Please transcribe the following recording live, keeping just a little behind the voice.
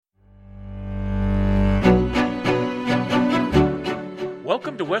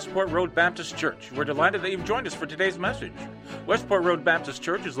Welcome to Westport Road Baptist Church. We're delighted that you've joined us for today's message. Westport Road Baptist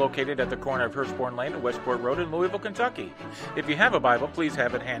Church is located at the corner of Hurstbourne Lane and Westport Road in Louisville, Kentucky. If you have a Bible, please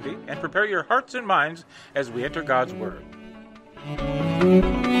have it handy and prepare your hearts and minds as we enter God's Word.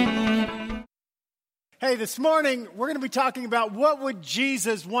 Hey, this morning we're going to be talking about what would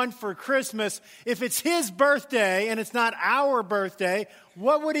Jesus want for Christmas. If it's his birthday and it's not our birthday,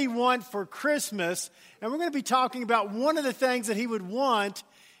 what would he want for Christmas? And we're going to be talking about one of the things that he would want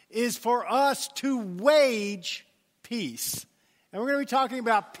is for us to wage peace. And we're going to be talking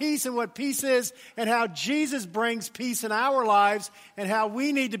about peace and what peace is and how Jesus brings peace in our lives and how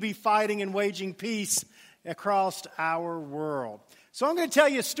we need to be fighting and waging peace across our world. So I'm going to tell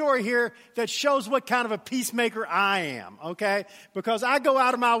you a story here that shows what kind of a peacemaker I am, okay? Because I go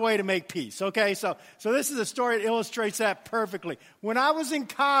out of my way to make peace, okay? So this is a story that illustrates that perfectly. When I was in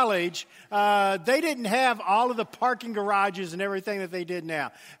college, they didn't have all of the parking garages and everything that they did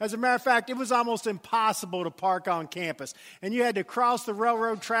now. As a matter of fact, it was almost impossible to park on campus. And you had to cross the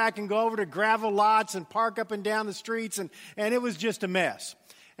railroad track and go over to gravel lots and park up and down the streets, and it was just a mess.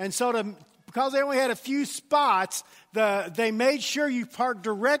 And so because they only had a few spots, they made sure you parked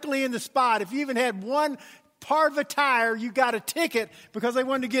directly in the spot. If you even had one part of a tire, you got a ticket because they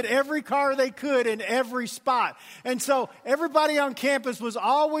wanted to get every car they could in every spot. And so everybody on campus was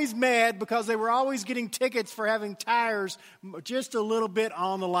always mad because they were always getting tickets for having tires just a little bit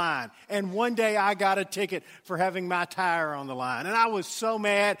on the line. And one day I got a ticket for having my tire on the line. And I was so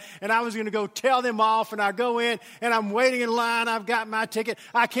mad, and I was going to go tell them off, and I go in and I'm waiting in line. I've got my ticket.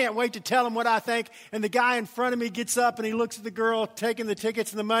 I can't wait to tell them what I think. And the guy in front of me gets up and he looks at the girl taking the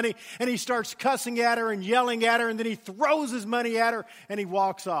tickets and the money, and he starts cussing at her and yelling at her, and then he throws his money at her and he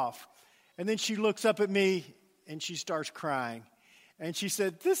walks off. And then she looks up at me and she starts crying. And she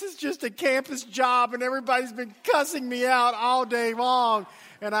said, "This is just a campus job and everybody's been cussing me out all day long."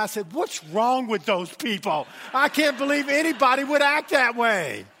 And I said, "What's wrong with those people? I can't believe anybody would act that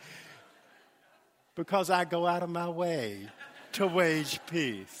way." Because I go out of my way to wage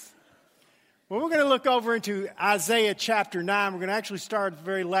peace. Well, we're going to look over into Isaiah chapter 9. We're going to actually start at the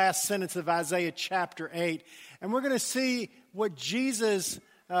very last sentence of Isaiah chapter 8. And we're going to see what Jesus,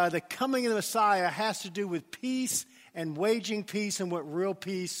 the coming of the Messiah, has to do with peace and waging peace and what real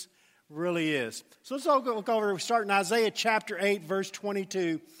peace really is. So let's all look over. We start in Isaiah chapter 8, verse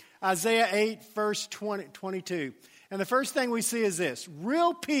 22. Isaiah 8, verse 22. And the first thing we see is this.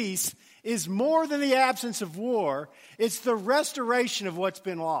 Real peace is more than the absence of war. It's the restoration of what's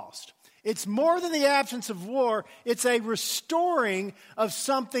been lost. It's more than the absence of war. It's a restoring of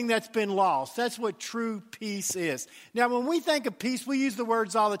something that's been lost. That's what true peace is. Now, when we think of peace, we use the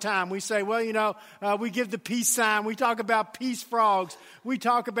words all the time. We say, well, we give the peace sign. We talk about peace frogs. We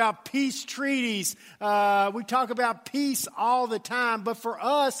talk about peace treaties. We talk about peace all the time. But for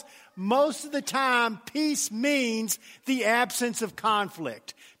us, most of the time, peace means the absence of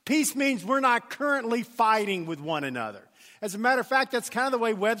conflict. Peace means we're not currently fighting with one another. As a matter of fact, that's kind of the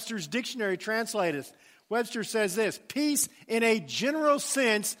way Webster's dictionary translates it. Webster says this: peace in a general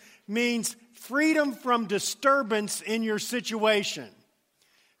sense means freedom from disturbance in your situation.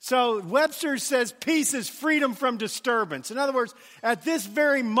 So Webster says peace is freedom from disturbance. In other words, at this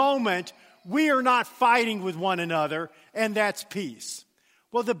very moment, we are not fighting with one another, and that's peace.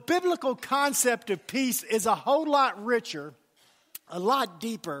 Well, the biblical concept of peace is a whole lot richer, a lot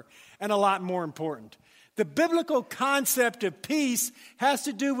deeper, and a lot more important. The biblical concept of peace has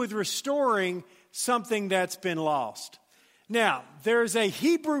to do with restoring something that's been lost. Now, there's a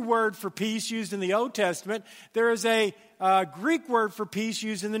Hebrew word for peace used in the Old Testament. There is a Greek word for peace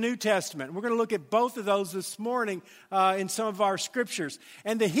used in the New Testament. We're going to look at both of those this morning in some of our scriptures.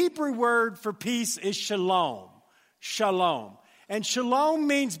 And the Hebrew word for peace is shalom. Shalom. And shalom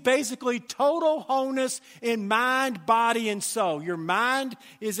means basically total wholeness in mind, body, and soul. Your mind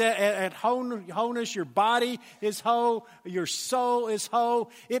is at wholeness. Your body is whole. Your soul is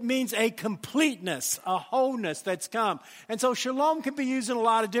whole. It means a completeness, a wholeness that's come. And so shalom can be used in a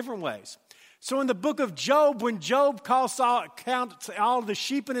lot of different ways. So in the book of Job, when Job counts all the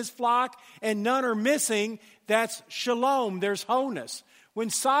sheep in his flock and none are missing, that's shalom. There's wholeness. When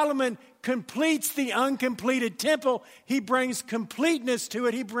Solomon completes the uncompleted temple, he brings completeness to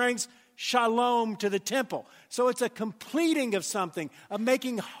it. He brings shalom to the temple. So it's a completing of something, a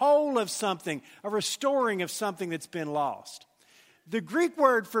making whole of something, a restoring of something that's been lost. The Greek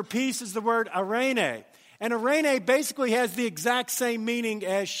word for peace is the word eirene. And eirene basically has the exact same meaning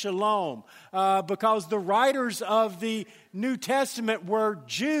as shalom because the writers of the New Testament were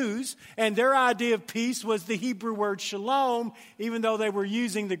Jews, and their idea of peace was the Hebrew word shalom, even though they were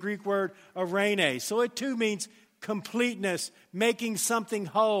using the Greek word eirene. So it too means completeness, making something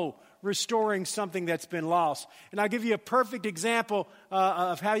whole, restoring something that's been lost. And I'll give you a perfect example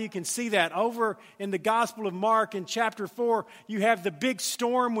of how you can see that. Over in the Gospel of Mark in chapter 4, you have the big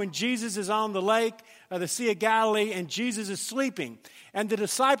storm when Jesus is on the lake, the Sea of Galilee, and Jesus is sleeping. And the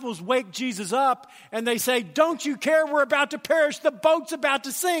disciples wake Jesus up, and they say, "Don't you care? We're about to perish. The boat's about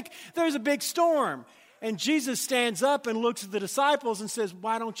to sink. There's a big storm." And Jesus stands up and looks at the disciples and says,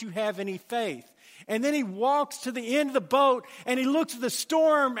 "Why don't you have any faith?" And then he walks to the end of the boat and he looks at the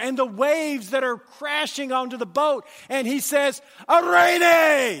storm and the waves that are crashing onto the boat. And he says,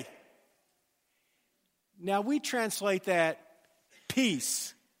 "Arene!" Now we translate that,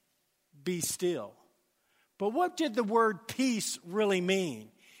 peace, be still. But what did the word peace really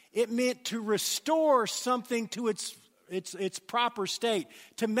mean? It meant to restore something to its proper state,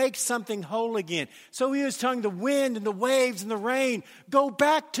 to make something whole again. So he was telling the wind and the waves and the rain, go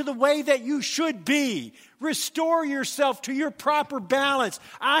back to the way that you should be. Restore yourself to your proper balance.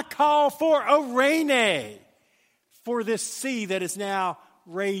 I call for arene for this sea that is now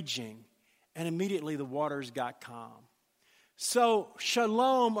raging. And immediately the waters got calm. So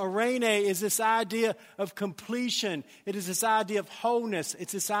shalom, arene, is this idea of completion. It is this idea of wholeness.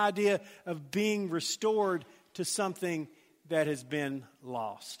 It's this idea of being restored to something that has been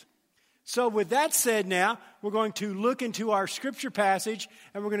lost. So with that said now, we're going to look into our scripture passage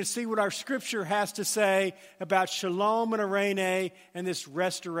and we're going to see what our scripture has to say about shalom and arene and this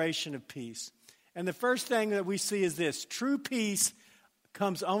restoration of peace. And the first thing that we see is this: true peace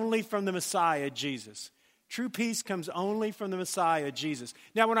comes only from the Messiah, Jesus. True peace comes only from the Messiah, Jesus.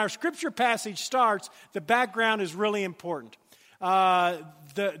 Now when our scripture passage starts, the background is really important.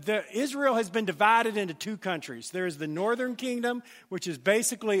 Israel has been divided into two countries. There is the northern kingdom, which is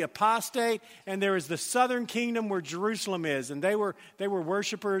basically apostate, and there is the southern kingdom where Jerusalem is, and they were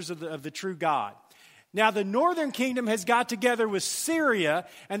worshipers of the true God. Now the northern kingdom has got together with Syria,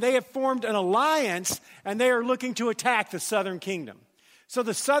 and they have formed an alliance, and they are looking to attack the southern kingdom. So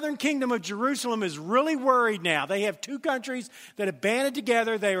the southern kingdom of Jerusalem is really worried now. They have two countries that have banded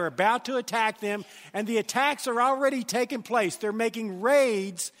together. They are about to attack them, and the attacks are already taking place. They're making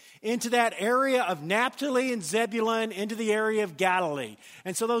raids into that area of Naphtali and Zebulun, into the area of Galilee.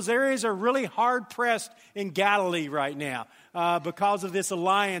 And so those areas are really hard-pressed in Galilee right now because of this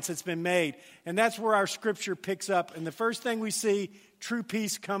alliance that's been made. And that's where our scripture picks up. And the first thing we see, true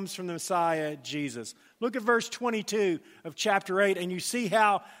peace comes from the Messiah, Jesus. Look at verse 22 of chapter 8, and you see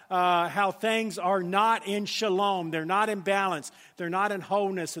how things are not in shalom. They're not in balance. They're not in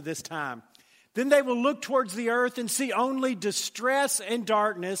wholeness at this time. Then they will look towards the earth and see only distress and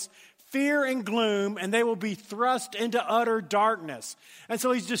darkness, fear and gloom, and they will be thrust into utter darkness. And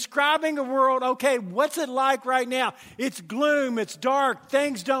so he's describing a world, okay, what's it like right now? It's gloom, it's dark,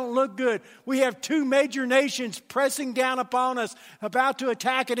 things don't look good. We have two major nations pressing down upon us, about to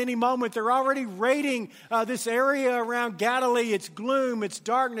attack at any moment. They're already raiding this area around Galilee. It's gloom, it's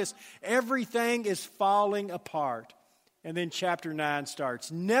darkness. Everything is falling apart. And then chapter 9 starts.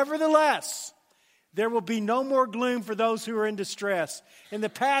 Nevertheless, there will be no more gloom for those who are in distress. In the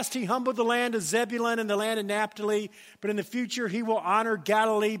past, he humbled the land of Zebulun and the land of Naphtali, but in the future, he will honor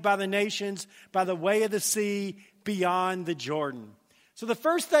Galilee by the nations, by the way of the sea, beyond the Jordan. So the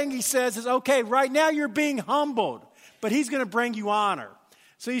first thing he says is, okay, right now you're being humbled, but he's going to bring you honor.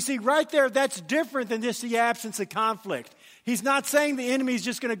 So you see, right there, that's different than just the absence of conflict. He's not saying the enemy is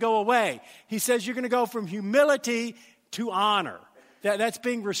just going to go away. He says you're going to go from humility to honor. That's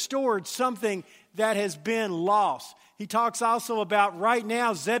being restored, something that has been lost. He talks also about right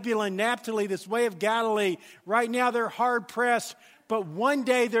now, Zebulun, Naphtali, this way of Galilee, right now they're hard-pressed, but one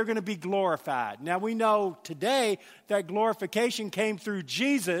day they're going to be glorified. Now we know today that glorification came through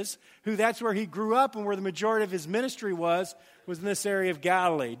Jesus, who that's where he grew up and where the majority of his ministry was in this area of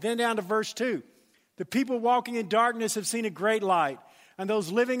Galilee. Then down to verse 2. The people walking in darkness have seen a great light, and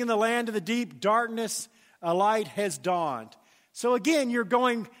those living in the land of the deep darkness, a light has dawned. So again, you're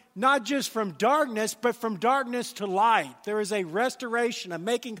going not just from darkness, but from darkness to light. There is a restoration, a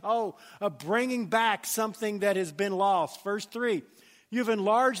making whole, a bringing back something that has been lost. Verse 3, you've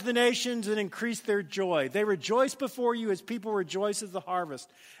enlarged the nations and increased their joy. They rejoice before you as people rejoice at the harvest,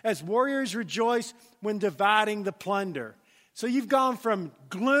 as warriors rejoice when dividing the plunder. So you've gone from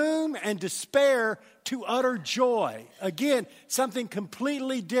gloom and despair to utter joy. Again, something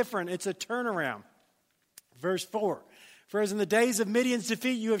completely different. It's a turnaround. Verse 4. For as in the days of Midian's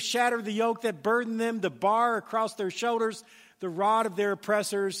defeat, you have shattered the yoke that burdened them, the bar across their shoulders, the rod of their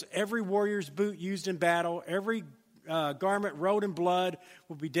oppressors, every warrior's boot used in battle, every garment rolled in blood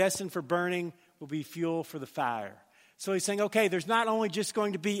will be destined for burning, will be fuel for the fire. So he's saying, okay, there's not only just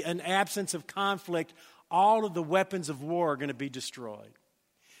going to be an absence of conflict, all of the weapons of war are going to be destroyed.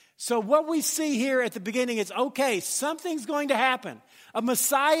 So what we see here at the beginning is, okay, something's going to happen. A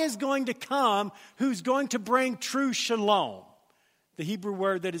Messiah is going to come who's going to bring true shalom, the Hebrew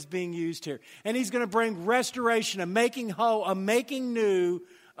word that is being used here. And he's going to bring restoration, a making whole, a making new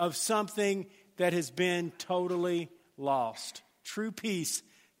of something that has been totally lost. True peace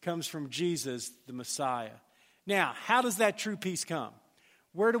comes from Jesus, the Messiah. Now, how does that true peace come?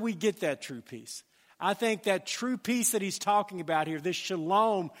 Where do we get that true peace? I think that true peace that he's talking about here, this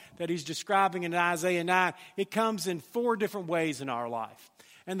shalom that he's describing in Isaiah 9, it comes in 4 different ways in our life.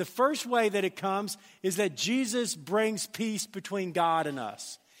 And the first way that it comes is that Jesus brings peace between God and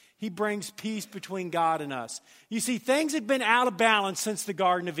us. He brings peace between God and us. You see, things had been out of balance since the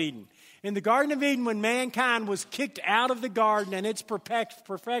Garden of Eden. In the Garden of Eden, when mankind was kicked out of the garden and its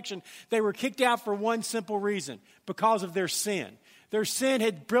perfection, they were kicked out for one simple reason, because of their sin. Their sin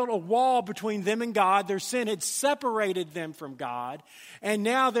had built a wall between them and God. Their sin had separated them from God. And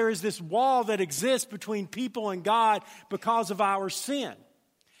now there is this wall that exists between people and God because of our sin.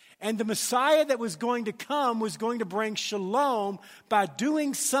 And the Messiah that was going to come was going to bring shalom by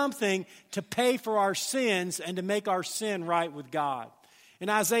doing something to pay for our sins and to make our sin right with God. In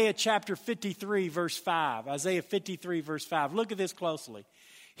Isaiah chapter 53, verse 5, Isaiah 53, verse 5, look at this closely.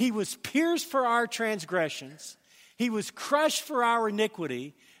 He was pierced for our transgressions. He was crushed for our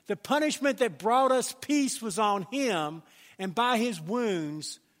iniquity. The punishment that brought us peace was on him, and by his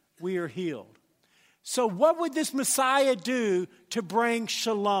wounds we are healed. So what would this Messiah do to bring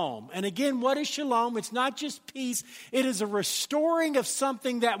shalom? And again, what is shalom? It's not just peace. It is a restoring of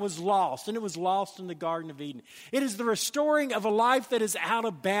something that was lost, and it was lost in the Garden of Eden. It is the restoring of a life that is out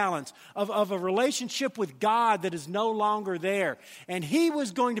of balance, of a relationship with God that is no longer there. And he was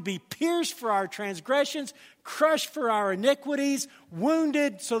going to be pierced for our transgressions, crushed for our iniquities,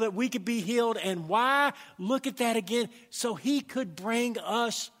 wounded so that we could be healed. And why? Look at that again. So he could bring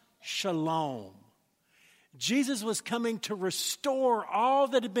us shalom. Jesus was coming to restore all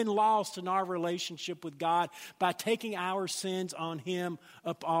that had been lost in our relationship with God by taking our sins on him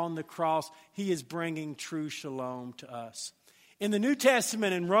up on the cross. He is bringing true shalom to us. In the New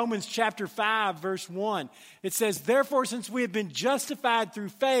Testament, in Romans chapter 5, verse 1, it says, "Therefore, since we have been justified through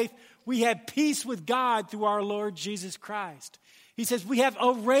faith, we have peace with God through our Lord Jesus Christ." He says we have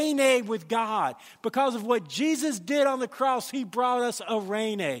arene with God. Because of what Jesus did on the cross, he brought us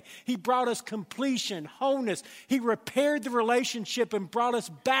arene. He brought us completion, wholeness. He repaired the relationship and brought us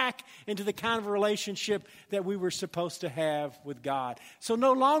back into the kind of relationship that we were supposed to have with God. So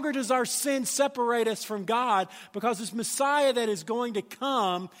no longer does our sin separate us from God, because this Messiah that is going to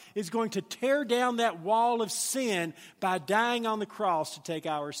come is going to tear down that wall of sin by dying on the cross to take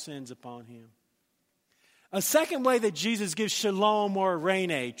our sins upon him. A second way that Jesus gives shalom or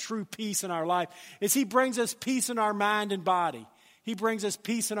arene, true peace in our life, is he brings us peace in our mind and body. He brings us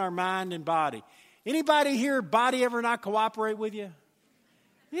peace in our mind and body. Anybody here, body ever not cooperate with you?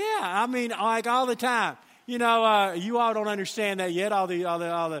 Yeah, I mean, like all the time. You know, you all don't understand that yet, all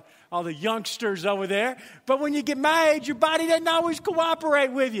the youngsters over there. But when you get my age, your body doesn't always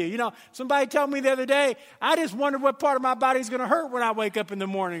cooperate with you. You know, somebody told me the other day, I just wonder what part of my body is going to hurt when I wake up in the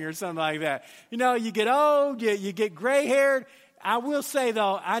morning or something like that. You know, you get old, you get gray-haired. I will say,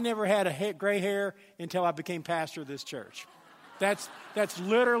 though, I never had a gray hair until I became pastor of this church. That's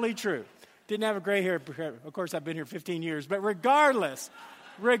literally true. Didn't have a gray hair. Of course, I've been here 15 years. But regardless,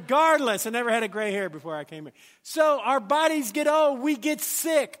 I never had a gray hair before I came here. So our bodies get old. We get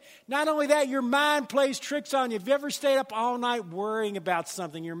sick. Not only that, your mind plays tricks on you. Have you ever stayed up all night worrying about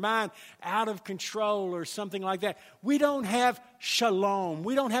something? Your mind out of control or something like that. We don't have shalom.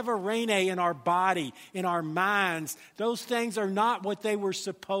 We don't have arene in our body, in our minds. Those things are not what they were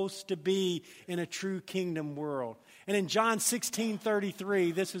supposed to be in a true kingdom world. And in John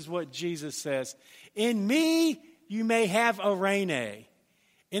 16:33, this is what Jesus says. "In me you may have arene.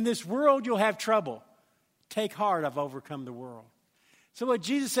 In this world, you'll have trouble. Take heart, I've overcome the world." So what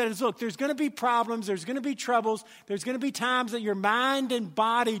Jesus said is, look, there's going to be problems. There's going to be troubles. There's going to be times that your mind and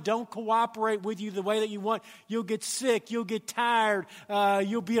body don't cooperate with you the way that you want. You'll get sick. You'll get tired.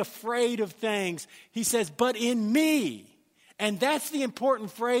 You'll be afraid of things. He says, but in me. And that's the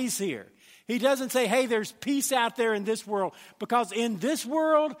important phrase here. He doesn't say, hey, there's peace out there in this world. Because in this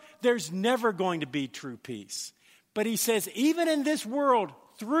world, there's never going to be true peace. But he says, even in this world,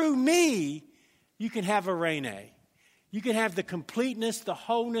 through me, you can have arene. You can have the completeness, the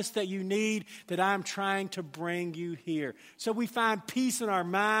wholeness that you need that I'm trying to bring you here. So we find peace in our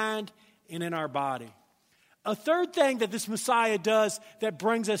mind and in our body. A third thing that this Messiah does that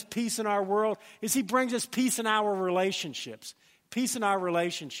brings us peace in our world is he brings us peace in our relationships. Peace in our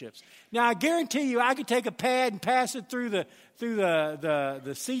relationships. Now, I guarantee you, I could take a pad and pass it through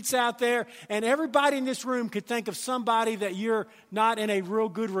the seats out there, and everybody in this room could think of somebody that you're not in a real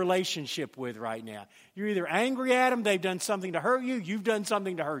good relationship with right now. You're either angry at them, they've done something to hurt you, you've done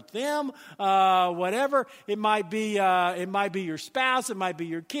something to hurt them, whatever. It might be your spouse, it might be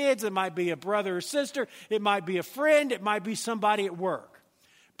your kids, it might be a brother or sister, it might be a friend, it might be somebody at work.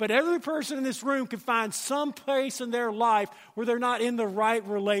 But every person in this room can find some place in their life where they're not in the right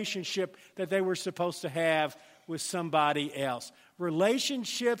relationship that they were supposed to have with somebody else.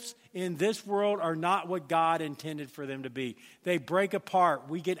 Relationships in this world are not what God intended for them to be. They break apart.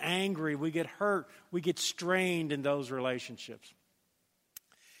 We get angry. We get hurt. We get strained in those relationships.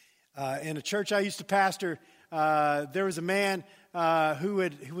 In a church I used to pastor, there was a man who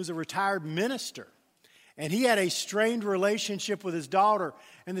was a retired minister. And he had a strained relationship with his daughter.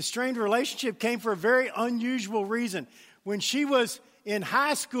 And the strained relationship came for a very unusual reason. When she was in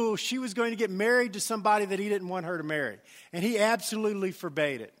high school, she was going to get married to somebody that he didn't want her to marry. And he absolutely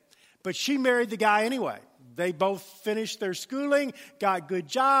forbade it. But she married the guy anyway. They both finished their schooling, got good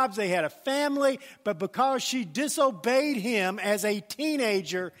jobs, they had a family. But because she disobeyed him as a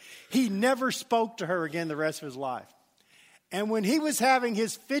teenager, he never spoke to her again the rest of his life. And when he was having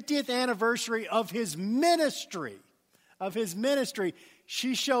his 50th anniversary of his ministry,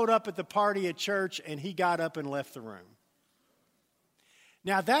 she showed up at the party at church and he got up and left the room.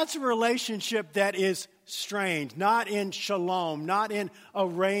 Now that's a relationship that is strained, not in shalom, not in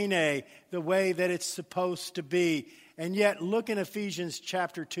eirene, the way that it's supposed to be. And yet look in Ephesians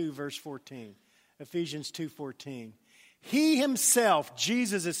chapter 2, verse 14. Ephesians 2:14. He himself,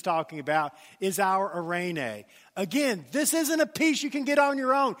 Jesus is talking about, is our eirene. Again, this isn't a peace you can get on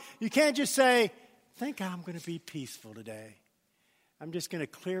your own. You can't just say, I think I'm going to be peaceful today. I'm just going to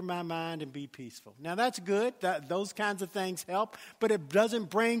clear my mind and be peaceful. Now that's good. Those kinds of things help. But it doesn't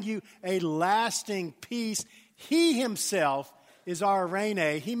bring you a lasting peace. He himself is our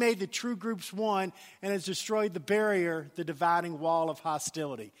eirene. He made the true groups one and has destroyed the barrier, the dividing wall of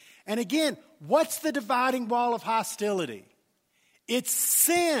hostility. And again, what's the dividing wall of hostility? It's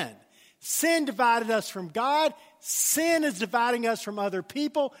sin. Sin divided us from God. Sin is dividing us from other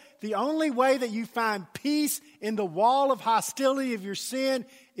people. The only way that you find peace in the wall of hostility of your sin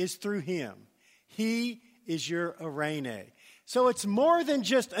is through Him. He is your eirene. So it's more than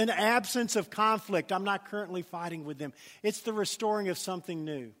just an absence of conflict. I'm not currently fighting with them. It's the restoring of something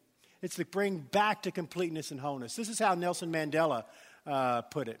new. It's the bring back to completeness and wholeness. This is how Nelson Mandela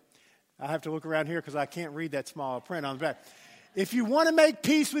put it. I have to look around here because I can't read that small print on the back. If you want to make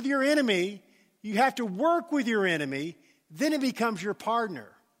peace with your enemy, you have to work with your enemy, then it becomes your partner.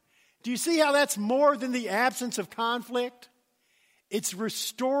 Do you see how that's more than the absence of conflict? It's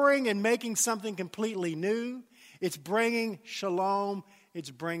restoring and making something completely new. It's bringing shalom.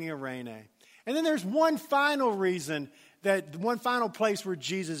 It's bringing eirene. And then there's one final place where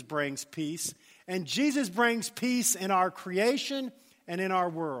Jesus brings peace. And Jesus brings peace in our creation and in our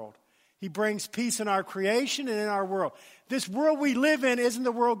world. He brings peace in our creation and in our world. This world we live in isn't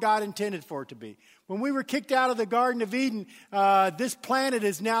the world God intended for it to be. When we were kicked out of the Garden of Eden, this planet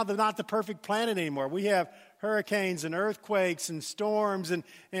is now not the perfect planet anymore. We have hurricanes and earthquakes and storms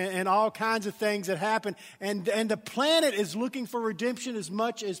and all kinds of things that happen. And the planet is looking for redemption as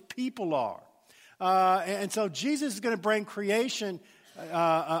much as people are. And so Jesus is going to bring creation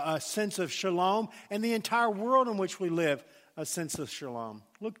a sense of shalom, and the entire world in which we live a sense of shalom.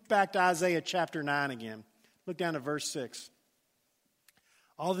 Look back to Isaiah chapter 9 again. Look down to verse 6.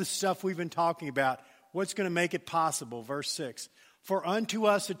 All this stuff we've been talking about, what's going to make it possible? Verse 6. For unto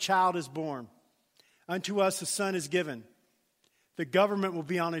us a child is born. Unto us a son is given. The government will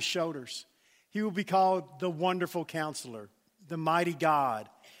be on his shoulders. He will be called the Wonderful Counselor, the Mighty God,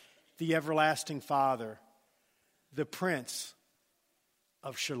 the Everlasting Father, the Prince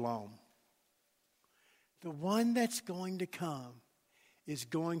of Shalom. The one that's going to come is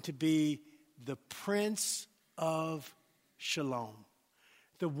going to be the Prince of Shalom.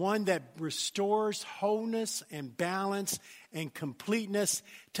 The one that restores wholeness and balance and completeness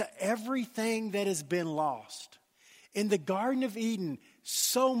to everything that has been lost. In the Garden of Eden,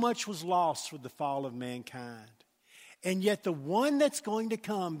 so much was lost with the fall of mankind. And yet the one that's going to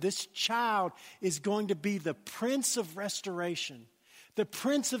come, this child, is going to be the Prince of Restoration, the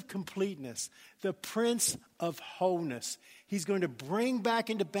Prince of Completeness, the Prince of Wholeness. He's going to bring back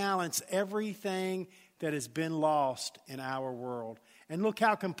into balance everything that has been lost in our world. And look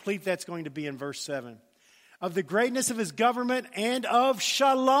how complete that's going to be in verse 7. Of the greatness of his government and of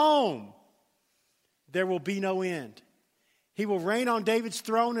shalom, there will be no end. He will reign on David's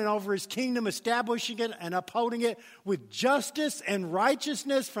throne and over his kingdom, establishing it and upholding it with justice and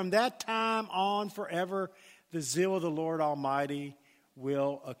righteousness from that time on forever. The zeal of the Lord Almighty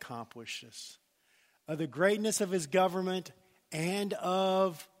will accomplish this. Of the greatness of his government and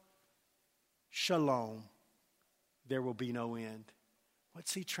of shalom, there will be no end.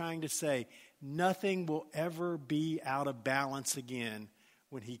 What's he trying to say? Nothing will ever be out of balance again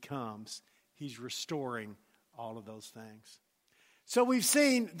when he comes. He's restoring all of those things. So we've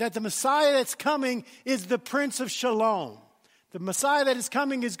seen that the Messiah that's coming is the Prince of Shalom. The Messiah that is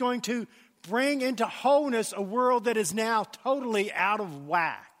coming is going to bring into wholeness a world that is now totally out of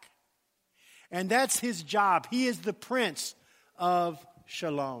whack. And that's his job. He is the Prince of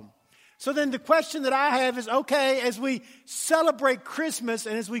Shalom. So then the question that I have is, okay, as we celebrate Christmas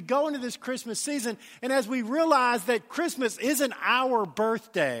and as we go into this Christmas season, and as we realize that Christmas isn't our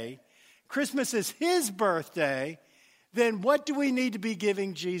birthday, Christmas is his birthday, then what do we need to be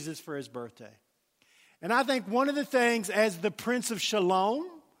giving Jesus for his birthday? And I think one of the things as the Prince of Shalom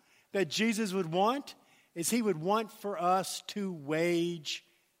that Jesus would want is he would want for us to wage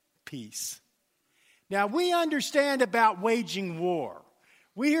peace. Now, we understand about waging war.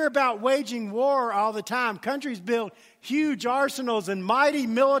 We hear about waging war all the time. Countries build huge arsenals and mighty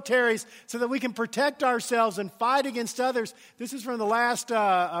militaries so that we can protect ourselves and fight against others. This is from the last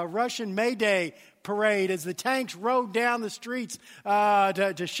Russian May Day parade as the tanks rode down the streets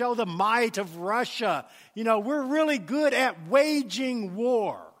to show the might of Russia. You know, we're really good at waging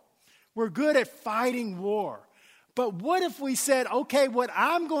war. We're good at fighting war. But what if we said, okay, what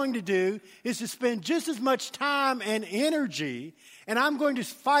I'm going to do is to spend just as much time and energy, and I'm going to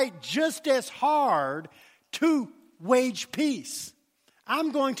fight just as hard to wage peace.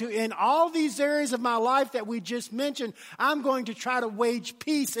 I'm going to, in all these areas of my life that we just mentioned, I'm going to try to wage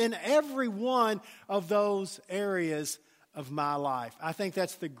peace in every one of those areas of my life. I think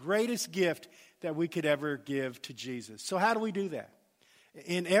that's the greatest gift that we could ever give to Jesus. So how do we do that?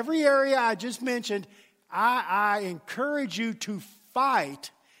 In every area I just mentioned, I encourage you to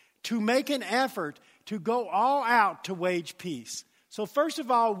fight, to make an effort, to go all out to wage peace. So first of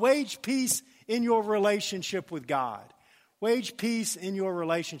all, wage peace in your relationship with God. Wage peace in your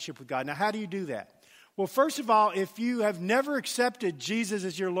relationship with God. Now, how do you do that? Well, first of all, if you have never accepted Jesus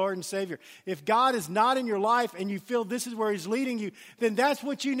as your Lord and Savior, if God is not in your life and you feel this is where he's leading you, then that's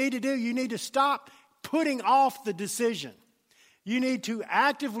what you need to do. You need to stop putting off the decision. You need to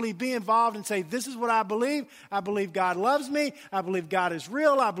actively be involved and say, this is what I believe. I believe God loves me. I believe God is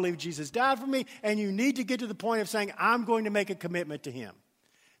real. I believe Jesus died for me. And you need to get to the point of saying, I'm going to make a commitment to him.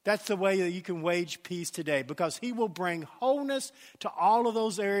 That's the way that you can wage peace today, because he will bring wholeness to all of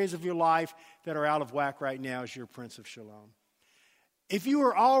those areas of your life that are out of whack right now as your Prince of Shalom. If you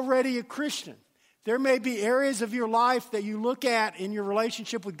are already a Christian, there may be areas of your life that you look at in your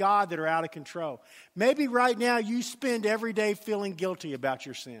relationship with God that are out of control. Maybe right now you spend every day feeling guilty about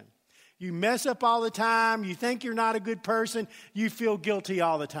your sin. You mess up all the time. You think you're not a good person. You feel guilty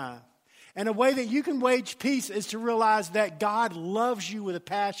all the time. And a way that you can wage peace is to realize that God loves you with a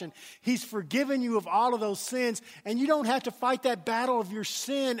passion. He's forgiven you of all of those sins, and you don't have to fight that battle of your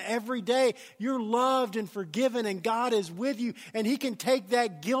sin every day. You're loved and forgiven, and God is with you, and he can take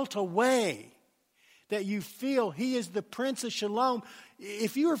that guilt away that you feel. He is the Prince of Shalom.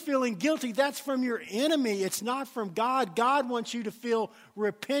 If you are feeling guilty, that's from your enemy. It's not from God. God wants you to feel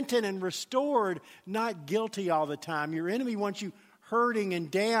repentant and restored, not guilty all the time. Your enemy wants you hurting and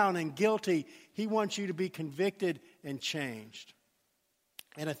down and guilty. He wants you to be convicted and changed.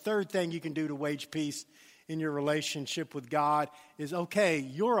 And a third thing you can do to wage peace in your relationship with God is, okay,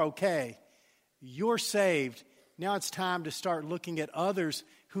 you're saved. Now it's time to start looking at others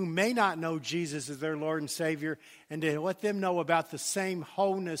who may not know Jesus as their Lord and Savior, and to let them know about the same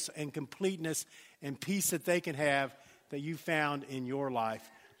wholeness and completeness and peace that they can have that you found in your life.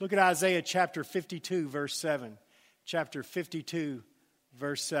 Look at Isaiah chapter 52, verse 7. Chapter 52,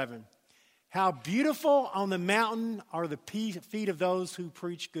 verse 7. How beautiful on the mountain are the feet of those who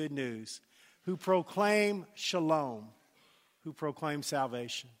preach good news, who proclaim shalom, who proclaim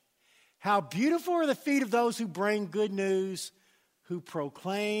salvation. How beautiful are the feet of those who bring good news, who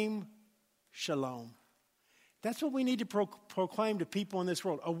proclaim shalom. That's what we need to proclaim to people in this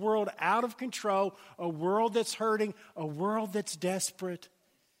world. A world out of control, a world that's hurting, a world that's desperate.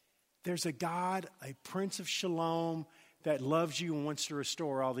 There's a God, a Prince of Shalom, that loves you and wants to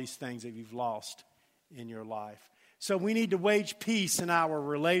restore all these things that you've lost in your life. So we need to wage peace in our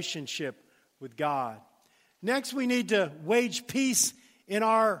relationship with God. Next, we need to wage peace in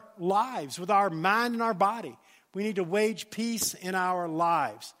our lives, with our mind and our body. We need to wage peace in our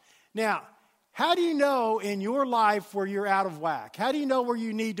lives. Now, How do you know in your life where you're out of whack? How do you know where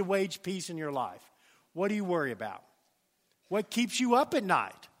you need to wage peace in your life? What do you worry about? What keeps you up at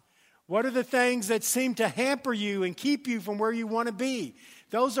night? What are the things that seem to hamper you and keep you from where you want to be?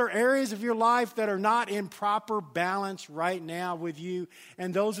 Those are areas of your life that are not in proper balance right now with you,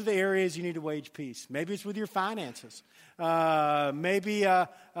 and those are the areas you need to wage peace. Maybe it's with your finances. Maybe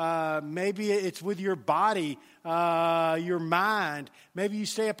it's with your body, your mind. Maybe you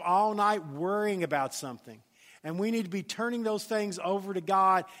stay up all night worrying about something. And we need to be turning those things over to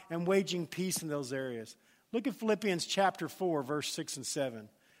God and waging peace in those areas. Look at Philippians chapter 4, verse 6 and 7.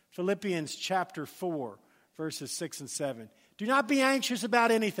 Philippians chapter 4, verses 6 and 7. Do not be anxious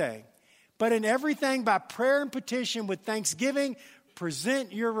about anything, but in everything by prayer and petition with thanksgiving,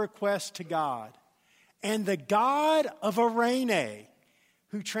 present your requests to God. And the God of Irene,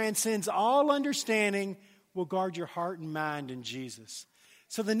 who transcends all understanding, will guard your heart and mind in Jesus.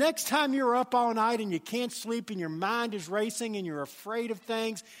 So the next time you're up all night and you can't sleep and your mind is racing and you're afraid of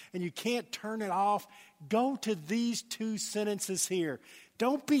things and you can't turn it off, go to these two sentences here.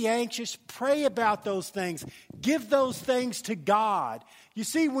 Don't be anxious. Pray about those things. Give those things to God. You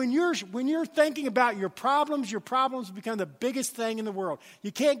see, when you're thinking about your problems become the biggest thing in the world.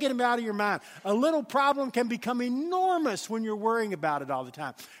 You can't get them out of your mind. A little problem can become enormous when you're worrying about it all the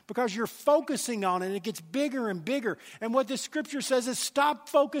time because you're focusing on it and it gets bigger and bigger. And what the scripture says is stop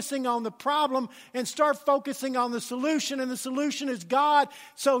focusing on the problem and start focusing on the solution. And the solution is God.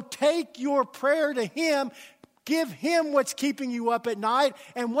 So take your prayer to Him. Give Him what's keeping you up at night.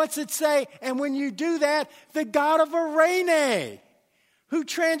 And what's it say? And when you do that, the God of Irene, who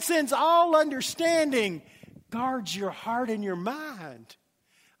transcends all understanding, guards your heart and your mind.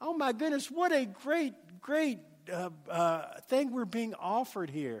 Oh my goodness, what a great thing we're being offered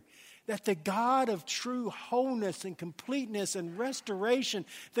here. That the God of true wholeness and completeness and restoration,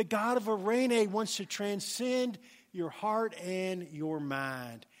 the God of Irene, wants to transcend your heart and your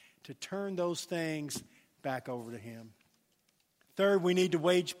mind, to turn those things back over to Him. Third, we need to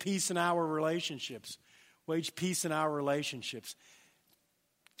wage peace in our relationships. Wage peace in our relationships.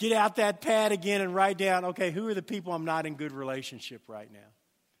 Get out that pad again and write down, okay, who are the people I'm not in good relationship right now?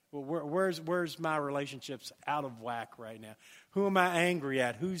 Well, where's my relationships out of whack right now? Who am I angry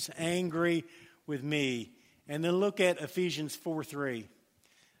at? Who's angry with me? And then look at Ephesians 4:3.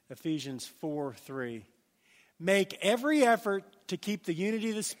 Ephesians 4:3. Make every effort to keep the unity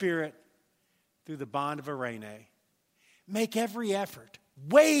of the Spirit through the bond of Irene. Make every effort.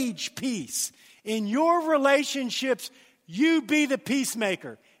 Wage peace. In your relationships, you be the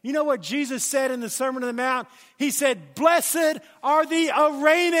peacemaker. You know what Jesus said in the Sermon on the Mount? He said, blessed are the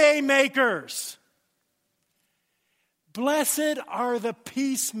Irene makers. Blessed are the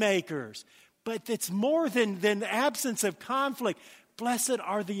peacemakers. But it's more than the absence of conflict. Blessed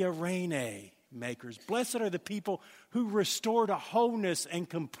are the Irene makers. Blessed are the people who restore to wholeness and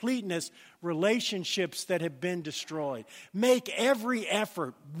completeness relationships that have been destroyed. Make every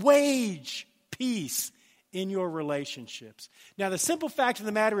effort. Wage peace in your relationships. Now, the simple fact of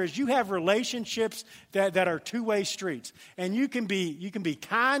the matter is you have relationships that are two-way streets. And you can be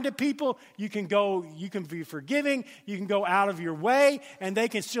kind to people, you can be forgiving, you can go out of your way, and they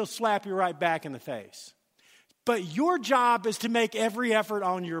can still slap you right back in the face. But your job is to make every effort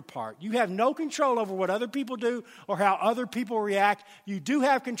on your part. You have no control over what other people do or how other people react. You do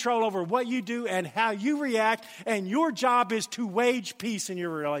have control over what you do and how you react. And your job is to wage peace in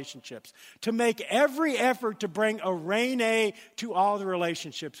your relationships. To make every effort to bring Irene to all the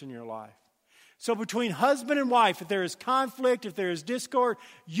relationships in your life. So between husband and wife, if there is conflict, if there is discord,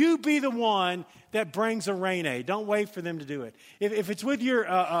 you be the one that brings Irene. Don't wait for them to do it. If it's with your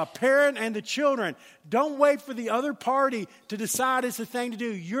parent and the children, don't wait for the other party to decide it's the thing to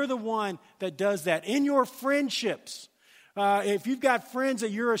do. You're the one that does that. In your friendships, if you've got friends that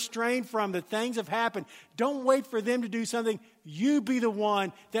you're estranged from, that things have happened, don't wait for them to do something. You be the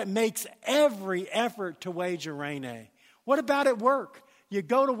one that makes every effort to wage Irene. What about at work? You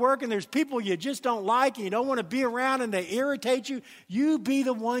go to work and there's people you just don't like and you don't want to be around and they irritate you. You be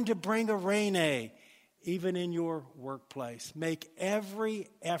the one to bring Irene, even in your workplace. Make every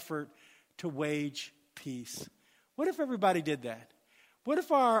effort to wage peace. What if everybody did that? What if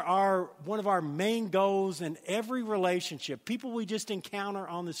one of our main goals in every relationship, people we just encounter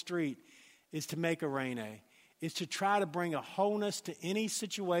on the street, is to make Irene, is to try to bring a wholeness to any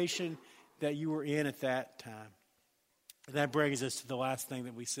situation that you were in at that time? And that brings us to the last thing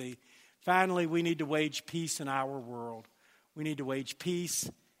that we see. Finally, we need to wage peace in our world. We need to wage peace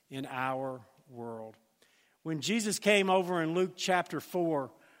in our world. When Jesus came over in Luke chapter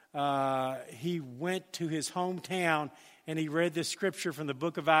 4, he went to his hometown and he read this scripture from the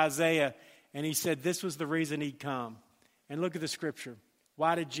book of Isaiah. And he said this was the reason he'd come. And look at the scripture.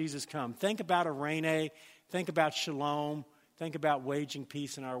 Why did Jesus come? Think about Irene. Think about shalom. Think about waging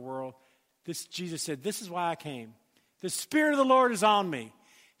peace in our world. Jesus said, this is why I came. The Spirit of the Lord is on me.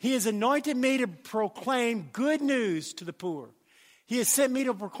 He has anointed me to proclaim good news to the poor. He has sent me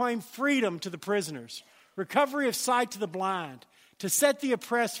to proclaim freedom to the prisoners, recovery of sight to the blind, to set the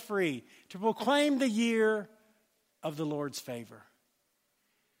oppressed free, to proclaim the year of the Lord's favor.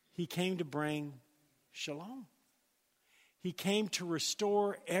 He came to bring shalom. He came to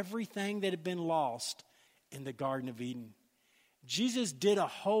restore everything that had been lost in the Garden of Eden. Jesus did a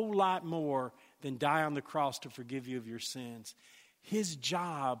whole lot more than die on the cross to forgive you of your sins. His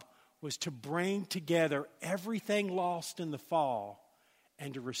job was to bring together everything lost in the fall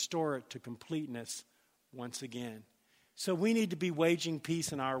and to restore it to completeness once again. So we need to be waging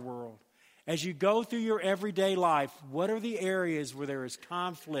peace in our world. As you go through your everyday life, what are the areas where there is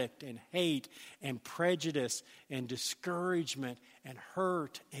conflict and hate and prejudice and discouragement and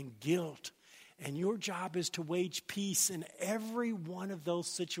hurt and guilt? And your job is to wage peace in every one of those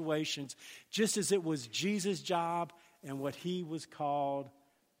situations, just as it was Jesus' job and what he was called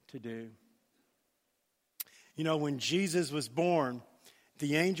to do. You know, when Jesus was born,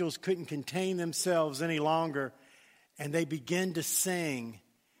 the angels couldn't contain themselves any longer, and they began to sing,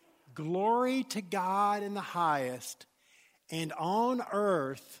 "Glory to God in the highest, and on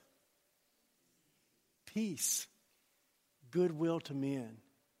earth, peace, goodwill to men."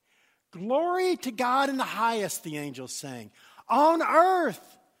 Glory to God in the highest, the angels sang. On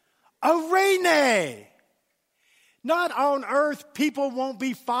earth, Irene. Not on earth, people won't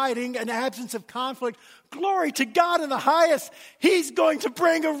be fighting, an absence of conflict. Glory to God in the highest. He's going to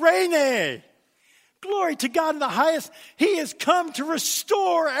bring Irene. Glory to God in the highest. He has come to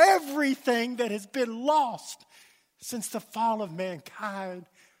restore everything that has been lost since the fall of mankind.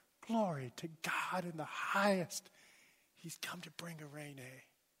 Glory to God in the highest. He's come to bring Irene.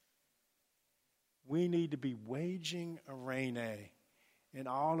 We need to be waging Irene in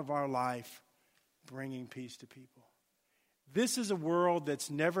all of our life, bringing peace to people. This is a world that's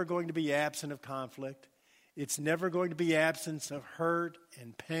never going to be absent of conflict. It's never going to be absence of hurt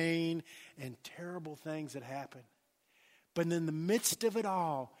and pain and terrible things that happen. But in the midst of it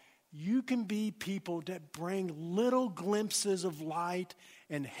all, you can be people that bring little glimpses of light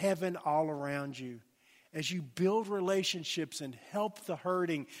and heaven all around you. As you build relationships and help the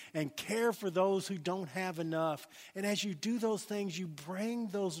hurting and care for those who don't have enough. And as you do those things, you bring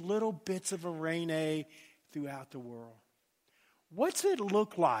those little bits of Irene throughout the world. What's it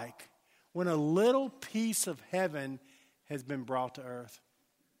look like when a little piece of heaven has been brought to earth?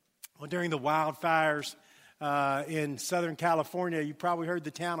 Well, during the wildfires in Southern California, you probably heard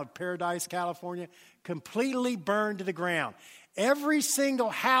the town of Paradise, California, completely burned to the ground. Every single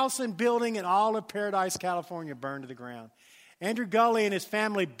house and building in all of Paradise, California burned to the ground. Andrew Gully and his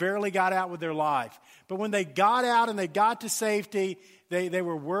family barely got out with their life. But when they got out and they got to safety, they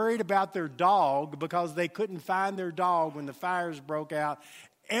were worried about their dog because they couldn't find their dog when the fires broke out.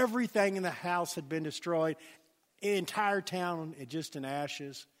 Everything in the house had been destroyed. The entire town just in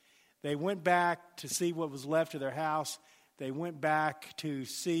ashes. They went back to see what was left of their house. They went back to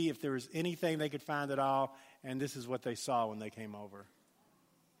see if there was anything they could find at all. And this is what they saw when they came over.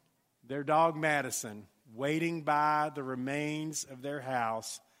 Their dog Madison waiting by the remains of their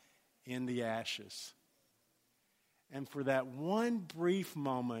house in the ashes. And for that one brief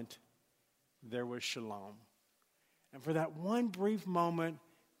moment, there was shalom. And for that one brief moment,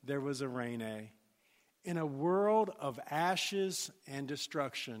 there was Irene. In a world of ashes and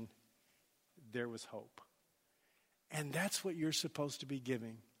destruction, there was hope. And that's what you're supposed to be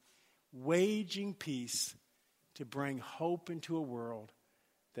giving. Waging peace to bring hope into a world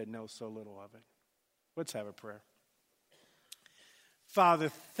that knows so little of it. Let's have a prayer. Father,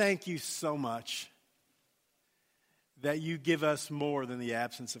 thank you so much that you give us more than the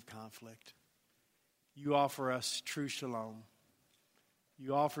absence of conflict. You offer us true shalom.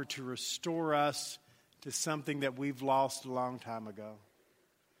 You offer to restore us to something that we've lost a long time ago.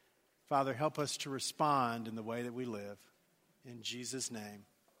 Father, help us to respond in the way that we live. In Jesus' name,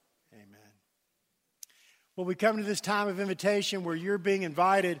 amen. Well, we come to this time of invitation where you're being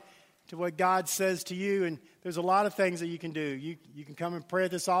invited to what God says to you, and there's a lot of things that you can do. You can come and pray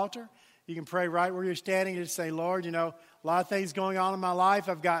at this altar. You can pray right where you're standing and just say, Lord, you know, a lot of things going on in my life.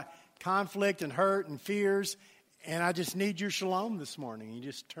 I've got conflict and hurt and fears, and I just need your shalom this morning. You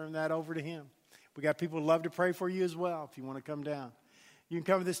just turn that over to him. We got people who love to pray for you as well if you want to come down. You can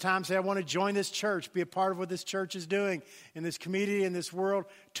come at this time and say, I want to join this church, be a part of what this church is doing in this community, in this world,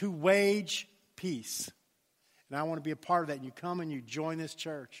 to wage peace. And I want to be a part of that. And you come and you join this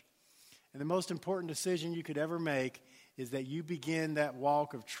church. And the most important decision you could ever make is that you begin that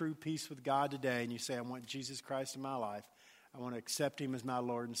walk of true peace with God today, and you say, I want Jesus Christ in my life. I want to accept him as my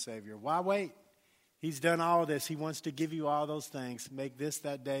Lord and Savior. Why wait? He's done all of this. He wants to give you all those things. Make this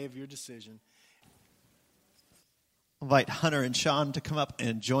that day of your decision. I'll invite Hunter and Sean to come up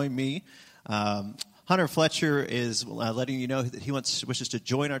and join me. Hunter Fletcher is letting you know that he wishes to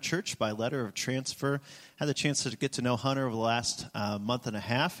join our church by letter of transfer. Had the chance to get to know Hunter over the last month and a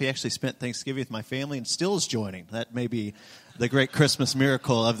half. He actually spent Thanksgiving with my family and still is joining. That may be the great Christmas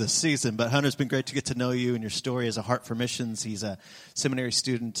miracle of this season. But Hunter's been great to get to know you and your story as a heart for missions. He's a seminary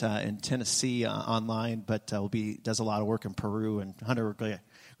student in Tennessee online, but does a lot of work in Peru. And Hunter, we're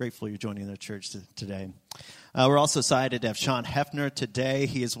grateful you're joining the church today. We're also excited to have Sean Hefner today.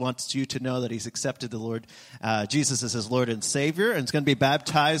 He wants you to know that he's accepted the Lord Jesus as his Lord and Savior, and is going to be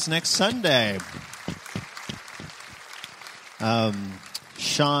baptized next Sunday.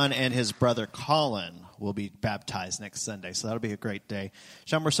 Sean and his brother Colin will be baptized next Sunday, so that'll be a great day.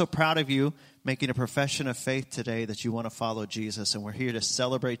 Sean, we're so proud of you making a profession of faith today that you want to follow Jesus, and we're here to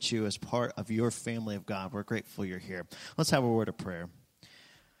celebrate you as part of your family of God. We're grateful you're here. Let's have a word of prayer.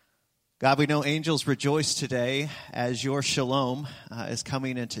 God, we know angels rejoice today as your shalom is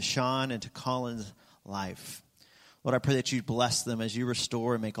coming into Sean and to Colin's life. Lord, I pray that you bless them as you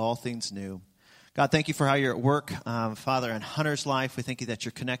restore and make all things new. God, thank you for how you're at work, Father, in Hunter's life. We thank you that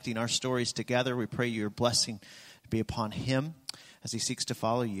you're connecting our stories together. We pray your blessing to be upon him as he seeks to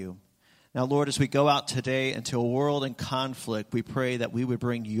follow you. Now, Lord, as we go out today into a world in conflict, we pray that we would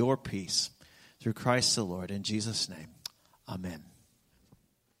bring your peace through Christ the Lord. In Jesus' name, amen.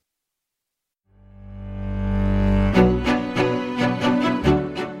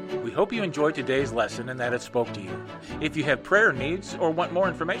 We hope you enjoyed today's lesson and that it spoke to you. If you have prayer needs or want more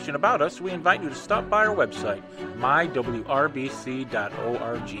information about us, we invite you to stop by our website, mywrbc.org,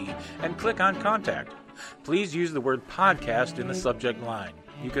 and click on Contact. Please use the word podcast in the subject line.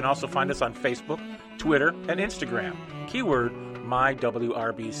 You can also find us on Facebook, Twitter, and Instagram. Keyword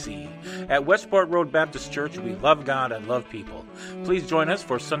MyWRBC. At Westport Road Baptist Church, we love God and love people. Please join us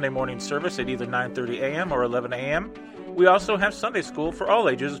for Sunday morning service at either 9:30 a.m. or 11 a.m. We also have Sunday school for all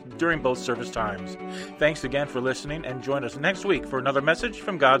ages during both service times. Thanks again for listening, and join us next week for another message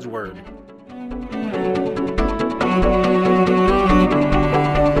from God's Word.